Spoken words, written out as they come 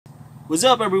What's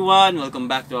up everyone?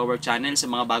 Welcome back to our channel. Sa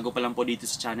mga bago pa lang po dito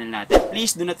sa channel natin,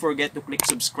 please do not forget to click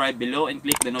subscribe below and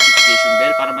click the notification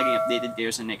bell para maging updated kayo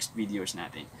sa next videos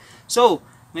natin. So,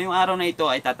 ngayong araw na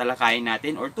ito ay tatalakayin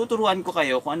natin or tuturuan ko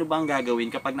kayo kung ano ba ang gagawin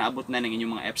kapag naabot na ng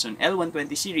inyong mga EPSON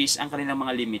L120 series ang kanilang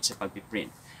mga limits sa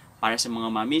pagpiprint. Para sa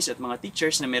mga mommies at mga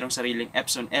teachers na mayroong sariling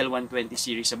EPSON L120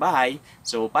 series sa bahay,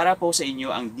 so para po sa inyo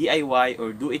ang DIY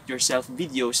or do-it-yourself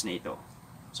videos na ito.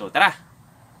 So tara!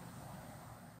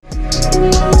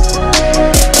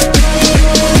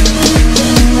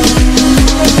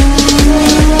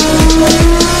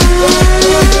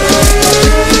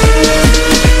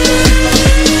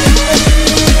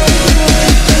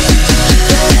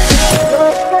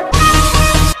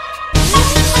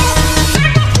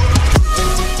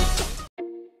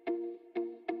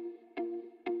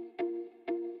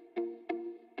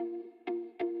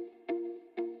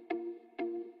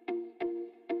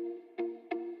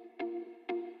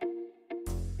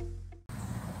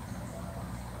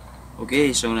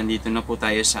 Okay, so nandito na po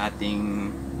tayo sa ating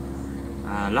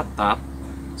laptop.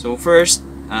 So first,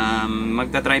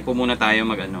 magta-try po muna tayo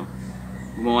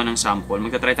gumawa ng sample.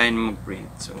 Magta-try tayo na mag-print.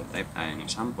 So type tayo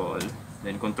ng sample,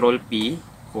 then Control P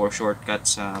for shortcut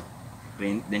sa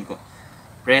print, then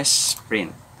press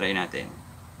print. Try natin.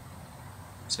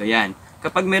 So yan.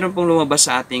 Kapag meron pong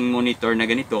lumabas sa ating monitor na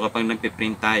ganito, kapag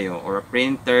nagpe-print tayo or a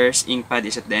printer's ink pad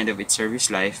is at the end of its service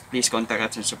life, please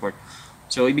contact us and support.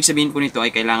 So, ibig sabihin po nito ay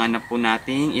kailangan na po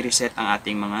nating i-reset ang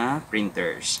ating mga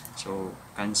printers. So,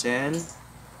 cancel.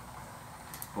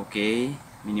 Okay.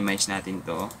 Minimize natin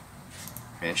to.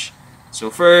 Fresh.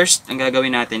 So, first, ang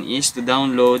gagawin natin is to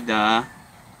download the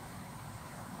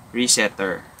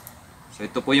resetter. So,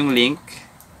 ito po yung link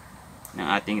ng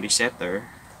ating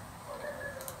resetter.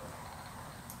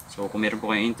 So, kung meron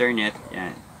po kayong internet,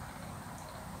 yan.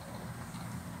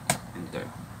 Enter.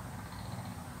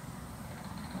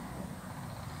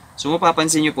 So,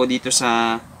 mapapansin nyo po dito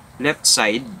sa left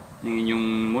side ng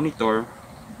inyong monitor,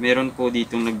 meron po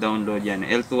ditong nag-download yan,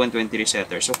 L120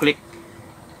 Resetter. So, click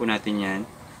po natin yan.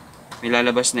 May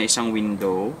lalabas na isang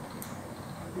window.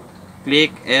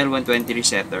 Click L120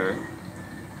 Resetter.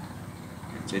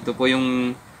 So, ito po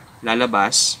yung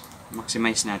lalabas.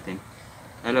 Maximize natin.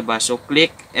 Lalabas. So,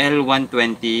 click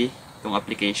L120 itong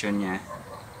application niya.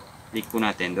 Click po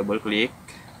natin. Double click.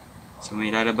 So,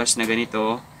 may lalabas na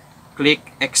ganito. Click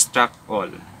Extract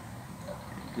All.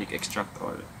 Click Extract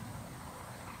All.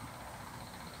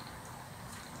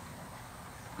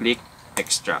 Click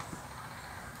Extract.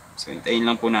 So, hintayin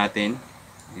lang po natin.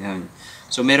 Ayan.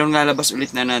 So, meron lalabas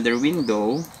ulit na another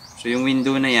window. So, yung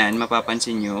window na yan,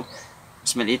 mapapansin nyo,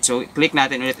 mas maliit. So, click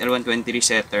natin ulit L120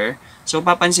 Resetter. So,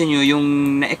 papansin nyo, yung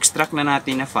na-extract na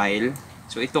natin na file.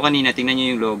 So, ito kanina, tingnan nyo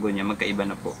yung logo niya, magkaiba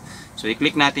na po. So,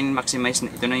 i-click natin, maximize,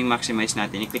 ito na yung maximize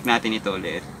natin. I-click natin ito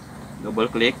ulit. Double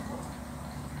click.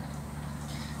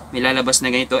 May lalabas na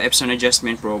ganito, EPSON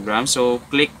Adjustment Program. So,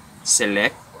 click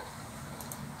Select.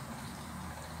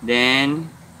 Then,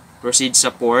 Proceed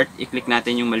Support. I-click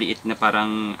natin yung maliit na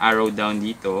parang arrow down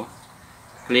dito.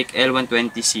 Click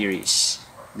L120 Series.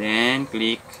 Then,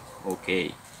 click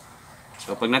OK.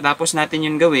 So, pag natapos natin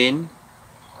yung gawin,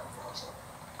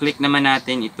 click naman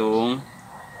natin itong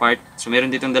part. So, meron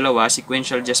ditong dalawa,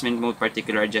 Sequential Adjustment Mode,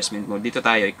 Particular Adjustment Mode. Dito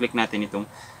tayo, i-click natin itong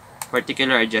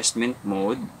Particular Adjustment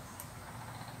Mode.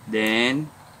 Then,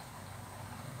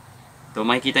 ito,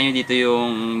 makikita nyo dito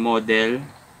yung model.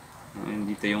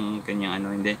 Dito yung kanyang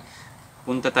ano. And then,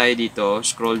 punta tayo dito,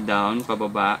 scroll down,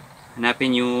 pababa.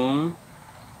 Hanapin yung,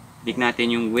 click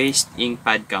natin yung Waste Ink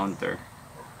Pad Counter.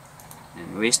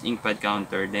 And Waste Ink Pad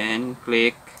Counter. Then,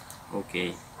 click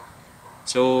OK.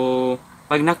 So,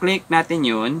 pag na-click natin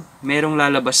yun, merong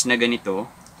lalabas na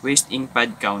ganito, Waste Ink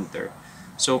Pad Counter.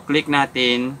 So, click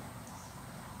natin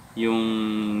yung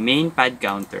main pad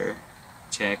counter,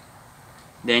 check,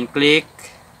 then click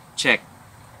check,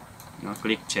 no,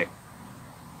 click check.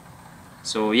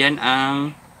 So yan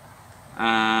ang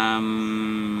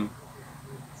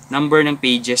number ng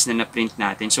pages na na-print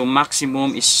natin. So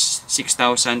maximum is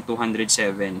 6,207.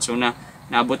 So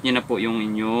naabot niyo na po yung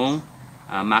inyong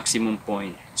maximum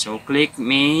point. So click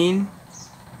main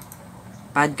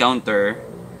pad counter,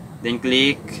 then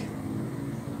click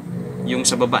yung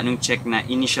sa baba ng check na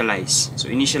initialize. So,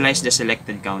 initialize the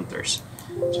selected counters.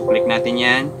 So, click natin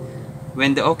yan.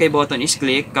 When the OK button is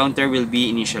clicked, counter will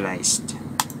be initialized.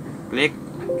 Click.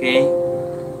 Okay.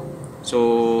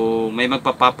 So, may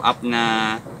magpa-pop up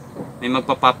na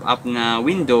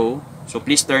window. So,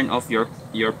 please turn off your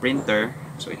printer.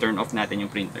 So, i-turn off natin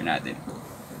yung printer natin.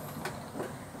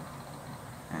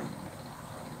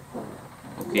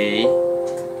 Okay.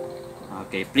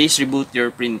 Okay, please reboot your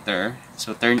printer.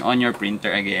 So turn on your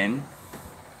printer again.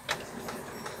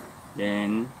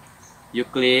 Then you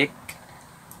click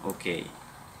okay.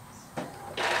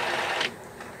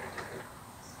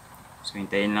 So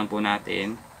hintayin lang po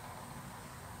natin.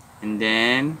 And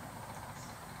then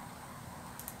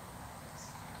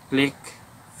click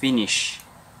finish.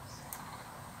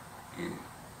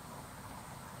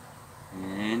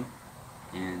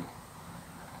 And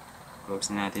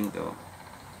close na natin to.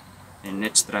 And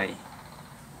let's try.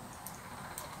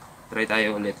 Try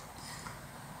tayo ulit.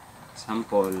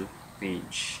 Sample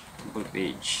page.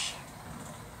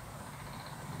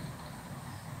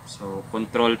 So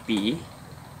Control P.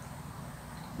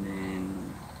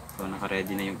 Then so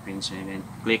naka-ready na yung print. And then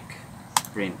click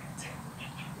print.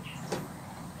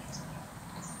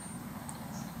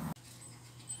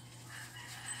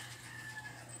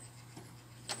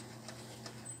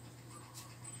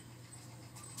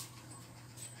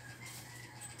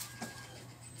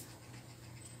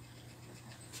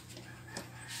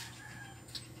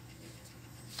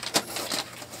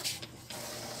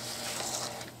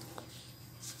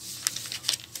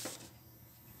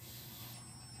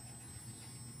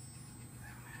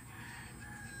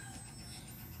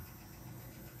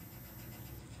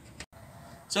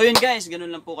 So yun guys,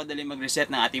 ganun lang po kadali mag-reset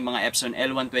ng ating mga EPSON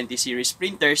L120 Series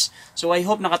Printers. So I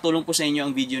hope nakatulong po sa inyo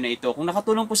ang video na ito. Kung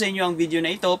nakatulong po sa inyo ang video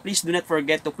na ito, please do not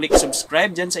forget to click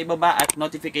subscribe dyan sa ibaba at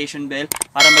notification bell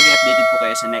para maging updated po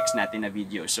kayo sa next natin na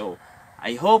video. So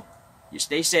I hope you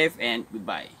stay safe and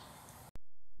goodbye.